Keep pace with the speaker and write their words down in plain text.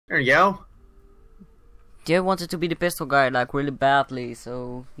There you go. Jay wanted to be the pistol guy like really badly,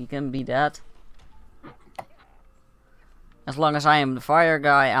 so he can be that. As long as I am the fire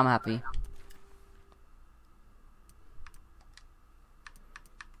guy, I'm happy.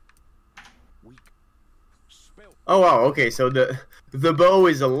 Oh wow, okay, so the bow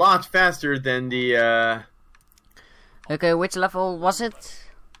is a lot faster than the Okay, which level was it?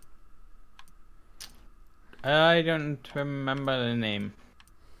 I don't remember the name.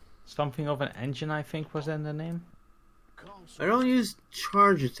 Something of an engine, I think, was in the name. I don't use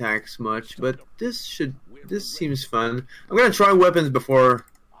charge attacks much, but this seems fun. I'm gonna try weapons before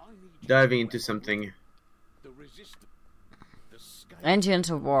diving into something. Engines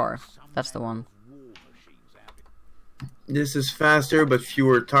of War. That's the one. This is faster, but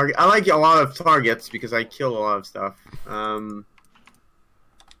fewer targets. I like a lot of targets because I kill a lot of stuff.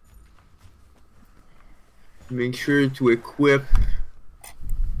 Make sure to equip.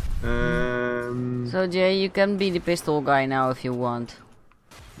 So Jay, you can be the pistol guy now if you want.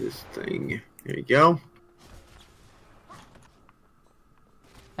 This thing. There you go.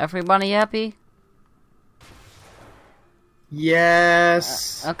 Everybody happy?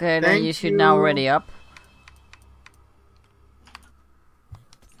 Yes. Okay, then Thank you should now ready up.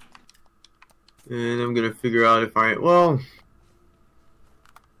 And I'm gonna figure out if well,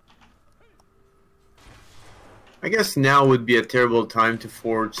 I guess now would be a terrible time to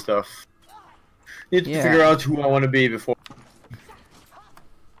forge stuff. Need to figure out who I want to be before.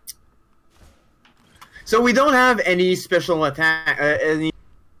 So we don't have any special attack.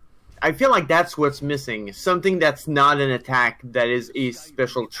 I feel like that's what's missing. Something that's not an attack that is a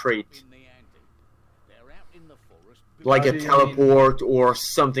special trait. Like a teleport or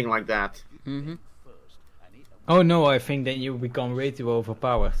something like that. Mm-hmm. Oh no, I think that you become way too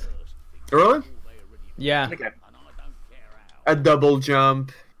overpowered. Really? Yeah. Okay. A double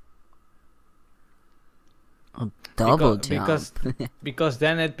jump. A double jump. Because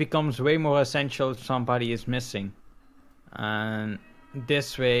then it becomes way more essential if somebody is missing. And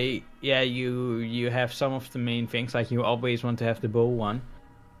this way, yeah, you have some of the main things, like you always want to have the bow one.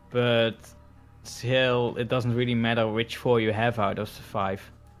 But still, it doesn't really matter which 4 you have out of the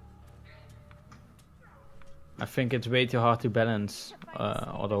 5. I think it's way too hard to balance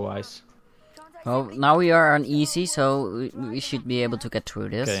otherwise. Well, now we are on easy, so we should be able to get through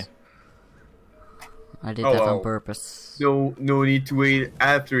this. Okay. I did that on purpose. No need to wait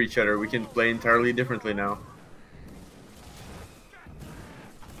after each other. We can play entirely differently now.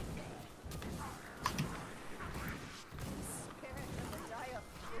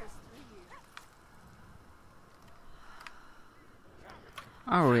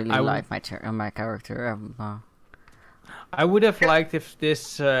 I really like my character. I would have liked if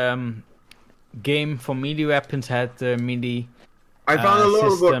this game for melee weapons had the melee I found a lore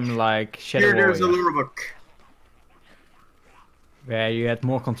system book. like Shadow Here, there's Warrior, a lore book. where you had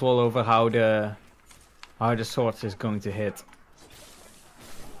more control over how the sword is going to hit.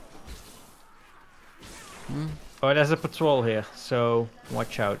 Oh, there's a patrol here, so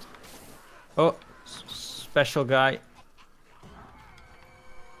watch out. Oh, special guy.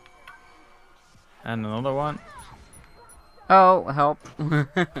 And another one. Oh, help.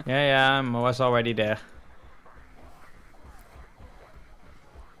 Yeah, I was already there.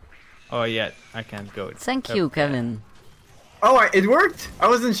 Oh yeah, I can't go. Thank you, Kevin. Oh, it worked? I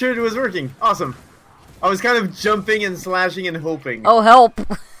wasn't sure it was working. Awesome. I was kind of jumping and slashing and hoping. Oh, help!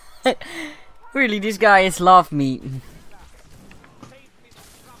 Really, these guys love me.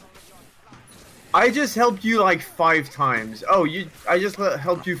 I just helped you like 5 times. Oh, I just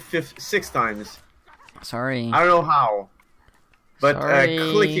helped you 6 times. Sorry. I don't know how. But Sorry.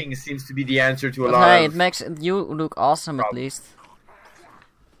 clicking seems to be the answer to a But lot hey, of... it makes you look awesome at least.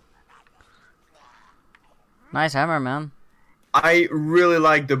 Nice hammer, man. I really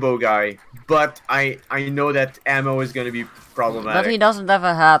like the bow guy, but I know that ammo is going to be problematic. But he doesn't have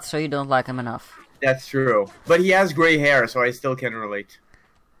a hat, so you don't like him enough. That's true. But he has gray hair, so I still can relate.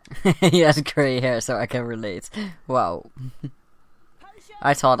 He has gray hair, so I can relate. Wow.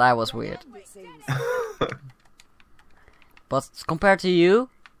 I thought I was weird. But compared to you,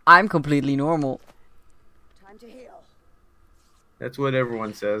 I'm completely normal. Time to heal. That's what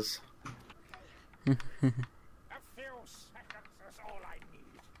everyone says. A few seconds is all I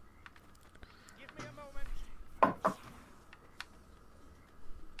need. Give me a moment.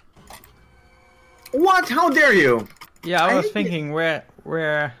 What? How dare you? Yeah, I was thinking where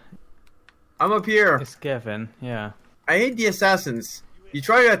I'm up here. is Kevin? Yeah. I hate the assassins. You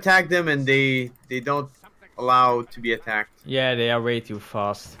try to attack them and they don't allow to be attacked. Yeah, they are way too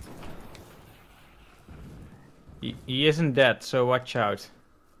fast. He isn't dead, so watch out.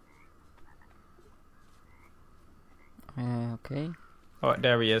 Okay. Oh,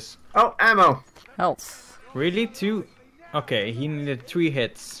 there he is. Oh, ammo. Health. Really? 2? Okay, he needed 3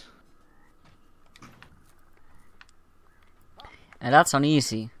 hits. And that's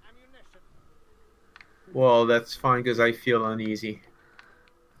uneasy. Well, that's fine because I feel uneasy.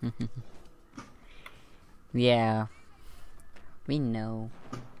 Yeah. We know.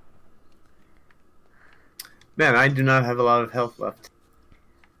 Man, I do not have a lot of health left.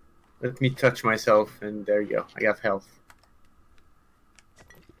 Let me touch myself, and there you go. I got health.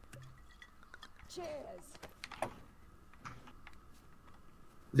 Cheers.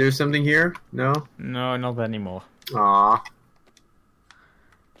 There's something here? No? No, not anymore. Aww.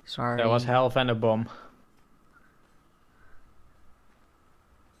 Sorry. There was health and a bomb.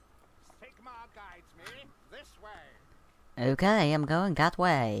 Sigma guides me this way. Okay, I'm going that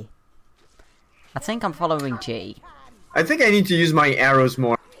way. I think I'm following Jay. I think I need to use my arrows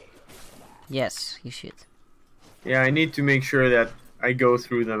more. Yes, you should. Yeah, I need to make sure that I go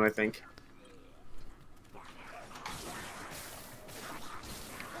through them, I think.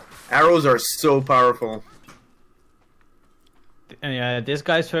 Arrows are so powerful. And yeah, this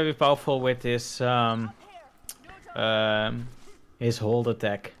guy's very powerful with his hold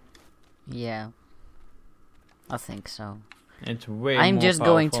attack. Yeah. I think so. It's way I'm more just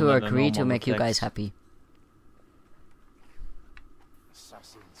going powerful to than the agree to normal make you guys attacks. happy.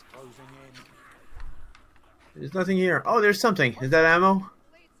 Assassins closing in. There's nothing here. Oh, there's something. Is that ammo?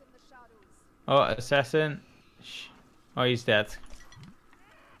 Oh, assassin. Oh, he's dead.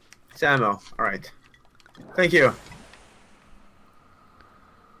 It's ammo. Alright. Thank you.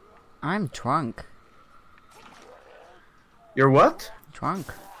 I'm drunk. You're what? Drunk.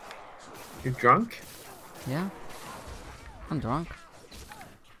 You're drunk? Yeah. I'm drunk.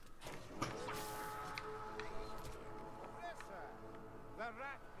 The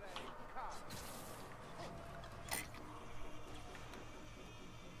rat plague comes.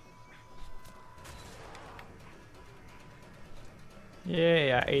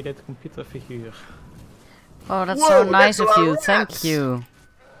 Yeah, I ate it ComputerFiguur. Oh, that's Whoa, so nice that's of a lot you. of Thank rats. you.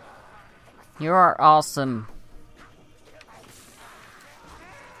 You are awesome.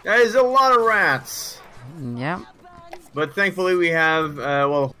 There's a lot of rats. Yeah. But thankfully we have,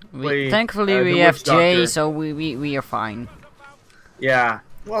 Thankfully the we have witch Jay, doctor. so we are fine. Yeah.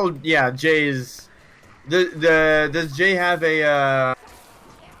 Well, yeah, Jay is... does Jay have a,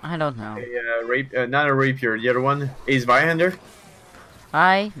 I don't know. not a rapier, the other one? Ace Vihander?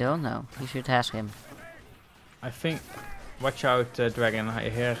 I don't know. You should ask him. I think. Watch out, dragon. I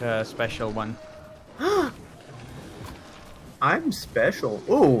hear a special one. I'm special.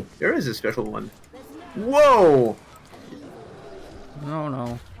 Oh, there is a special one. Whoa! No,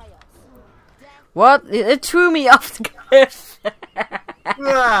 no. What? It threw me off the cliff.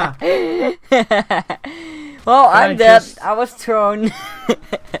 Ah! Well, I'm I dead. just- I was thrown.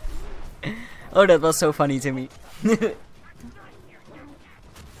 Oh, that was so funny to me.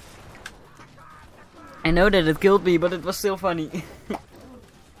 I know that it killed me, but it was still funny.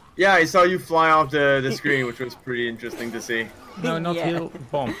 Yeah, I saw you fly off the screen, which was pretty interesting to see. No, not Yeah. heal.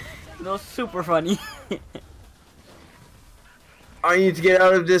 Bomb. It was super funny. I need to get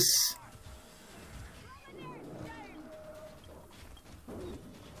out of this.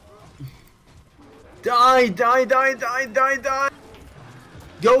 Die, die, die, die, die, die!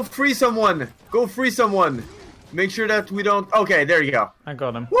 Go free someone! Go free someone! Make sure that we don't... Okay, there you go. I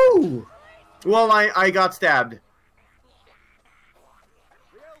got him. Woo! Well, I got stabbed.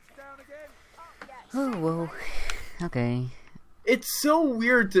 Oh, whoa. Okay. It's so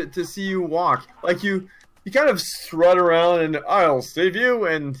weird to see you walk. Like, you kind of strut around and I'll save you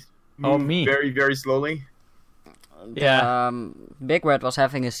and Oh, move me. very, very slowly. Yeah. Big Red was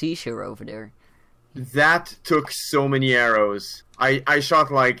having a seizure over there. That took so many arrows. I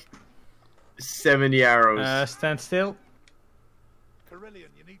shot like 70 arrows. Stand still. Carillion,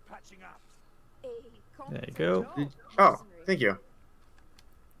 you need patching up. There you go. Oh, thank you.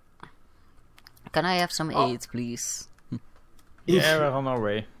 Can I have some aids, please? Yeah, we're on our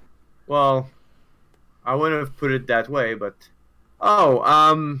way. Well, I wouldn't have put it that way, but... Oh,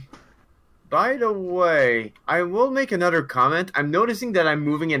 by the way, I will make another comment. I'm noticing that I'm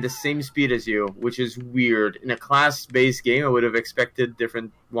moving at the same speed as you, which is weird. In a class-based game, I would have expected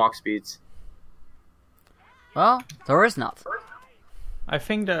different walk speeds. Well, there is not. I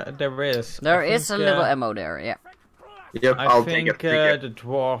think that there is. There I is a think, little ammo there, yeah. Yep, I I'll think take it. the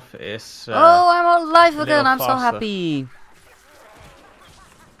dwarf is. Oh, I'm alive little again, I'm so faster. happy.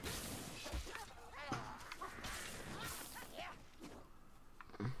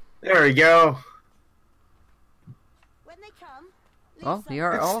 There we go. When they come, Well,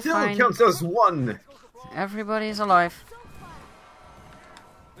 you're It all still fine. counts as one. Everybody's alive.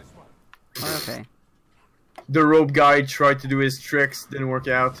 Okay. The rope guy tried to do his tricks, didn't work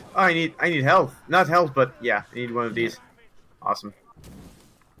out. Oh, I need health. Not health, but yeah, I need one of these. Awesome.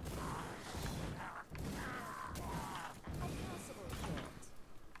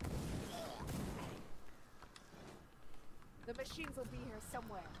 The machines will be here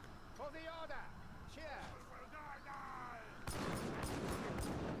somewhere. For the order. Cheers.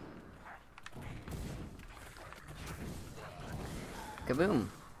 Kaboom.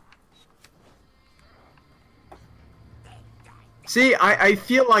 See, I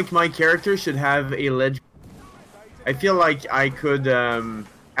feel like my character should have a ledge. I feel like I could,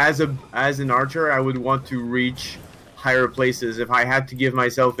 as an archer, I would want to reach higher places if I had to give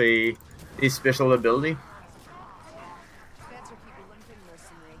myself a special ability.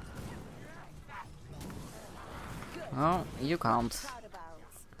 Well, you can't. Out of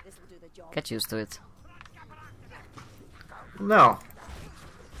bounds. This will do the job. Get used to it. No.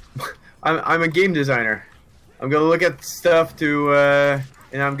 I'm a game designer. I'm gonna look at stuff to,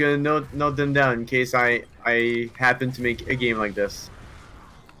 and I'm gonna note them down in case I happen to make a game like this.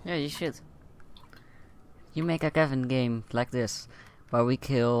 Yeah, you should. You make a Kevin game like this, where we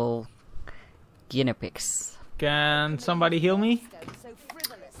kill guinea pigs. Can somebody heal me? So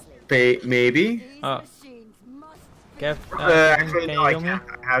frivolously. Maybe. Oh, Machines must Kev, Actually, can no, you I heal me? can't.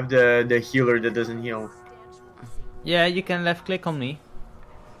 I have the healer that doesn't heal. Yeah, you can left click on me.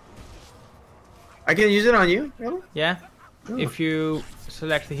 I can use it on you? Really? Yeah. Oh. If you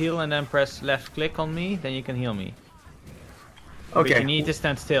select the heal and then press left click on me, then you can heal me. But Okay. you need to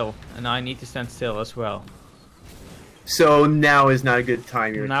stand still, and I need to stand still as well. So now is not a good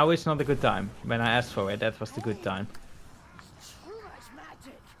time. Now is not a good time. When I asked for it, that was the good time. too much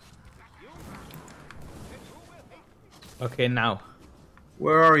magic. Okay, now.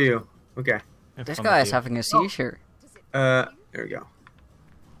 Where are you? Okay. in This front of guy is you. having a seizure. There we go.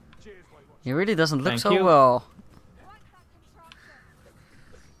 He really doesn't look Thank so you. well.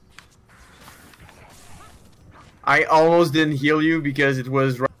 I almost didn't heal you because it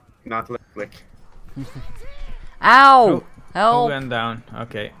was right, not left click. Ow! Oh, Who Help! went down?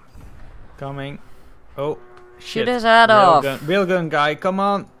 Okay. Coming. Oh, shit. Shoot his head off! Railgun guy, come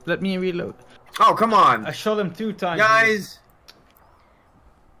on. Let me reload. Oh, come on! I shot him 2 times. Guys!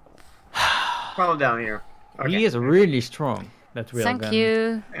 Calm down here. Okay. He is really strong. That railgun. Thank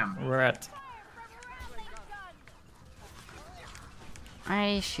you. Damn. Rat.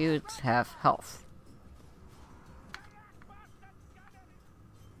 I should have health.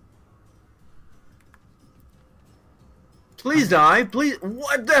 Please die, please.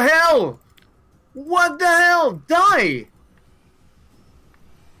 What the hell? What the hell? Die!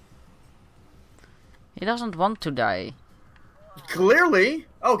 He doesn't want to die. Clearly.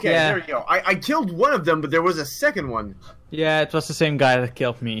 Okay, Yeah. there you go. I killed one of them, but there was a second one. Yeah, it was the same guy that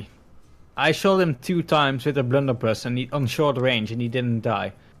killed me. I shot him 2 times with a blunderbuss and on short range, and he didn't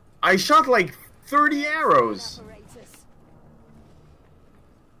die. I shot like 30 arrows. Apparatus.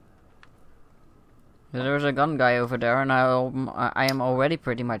 There's a gun guy over there, and I am already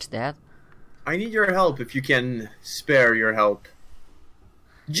pretty much dead. I need your help if you can spare your help.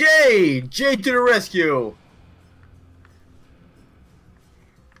 Jay! Jay to the rescue!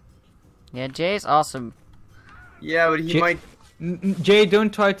 Yeah, Jay's awesome. Yeah, but he Jay- might... Jay,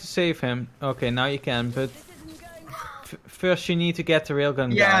 don't try to save him. Okay, now you can, but This isn't going well. first you need to get the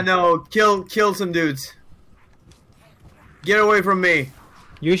railgun Yeah, guy. no, kill some dudes. Get away from me.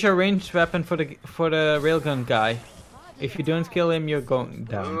 Use your ranged weapon for the railgun guy. If you don't kill him, you're going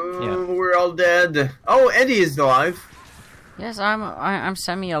down. Yeah. We're all dead. Oh, Eddie is alive. Yes, I'm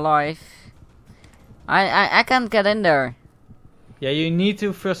semi-alive. I can't get in there. Yeah, you need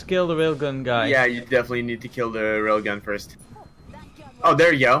to first kill the railgun guy. Yeah, you definitely need to kill the railgun first. Oh,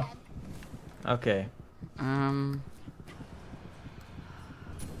 there you go. Okay.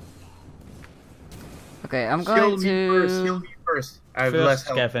 Okay, I'm Kill going me first. Kill to. me first. I have less First,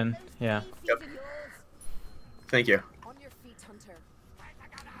 health. Kevin. Yeah. Yep. Thank you. On your feet, Hunter.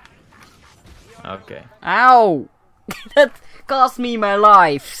 Okay. Ow! That cost me my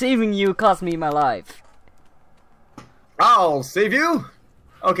life. Saving you cost me my life. I'll save you.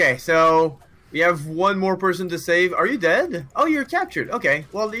 Okay, so we have one more person to save. Are you dead? Oh, you're captured. Okay,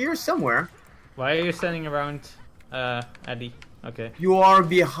 well, you're somewhere. Why are you standing around, Eddie? Okay. You are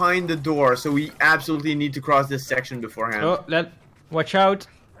behind the door, so we absolutely need to cross this section beforehand. Oh, watch out.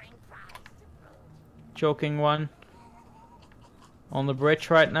 Choking one. On the bridge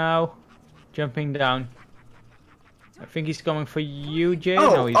right now. Jumping down. I think he's coming for you, Jay.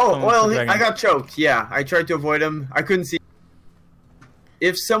 No, he's coming well, for Dragon. I got choked. Yeah, I tried to avoid him. I couldn't see.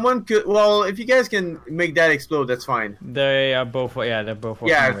 If someone could, well, if you guys can make that explode, that's fine. They are both. Yeah, they're both. walking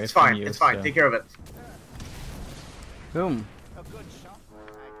Yeah, away it's from fine. you, It's fine. so- Take care of it. Boom. A good shot. I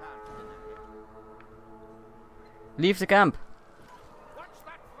can't deny it. Leave the camp. Watch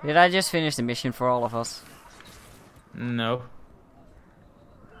that. Did I just finish the mission for all of us? No.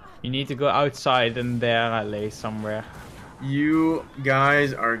 You need to go outside, and there I lay somewhere. You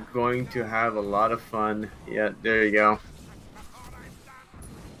guys are going to have a lot of fun. Yeah, there you go.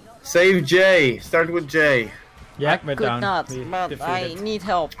 Save Jay. Start with Jay. Yeah, I could not, but I need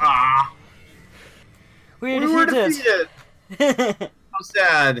help. Ah, We're we were defeated. defeated. How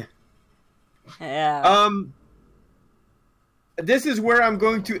sad. Yeah. This is where I'm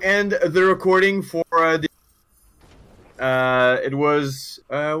going to end the recording for the. It was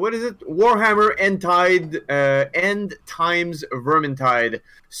what is it? Warhammer End Times Vermintide.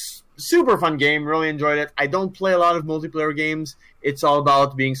 Super fun game. Really enjoyed it. I don't play a lot of multiplayer games. It's all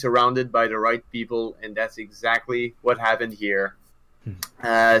about being surrounded by the right people, and that's exactly what happened here.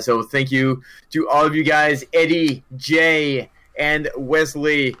 So thank you to all of you guys, Eddie, Jay, and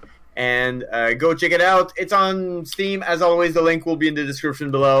Wesley. And go check it out. It's on Steam. As always, the link will be in the description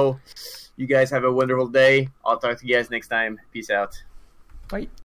below. You guys have a wonderful day. I'll talk to you guys next time. Peace out. Bye.